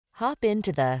Hop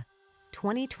into the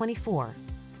 2024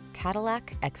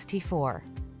 Cadillac XT4.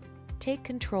 Take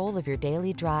control of your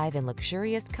daily drive in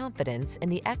luxurious confidence in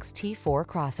the XT4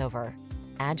 crossover.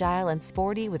 Agile and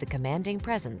sporty with a commanding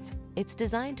presence, it's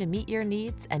designed to meet your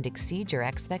needs and exceed your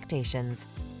expectations.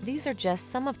 These are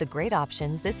just some of the great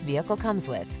options this vehicle comes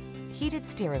with: heated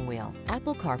steering wheel,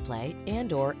 Apple CarPlay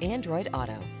and/or Android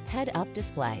Auto, head-up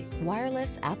display,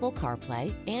 wireless Apple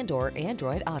CarPlay and/or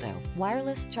Android Auto,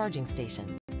 wireless charging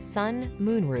station, sun,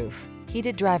 moonroof,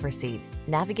 heated driver's seat,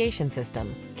 navigation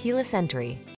system, keyless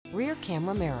entry, rear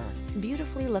camera mirror.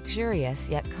 Beautifully luxurious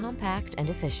yet compact and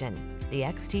efficient, the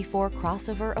XT4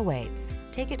 crossover awaits.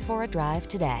 Take it for a drive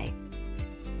today.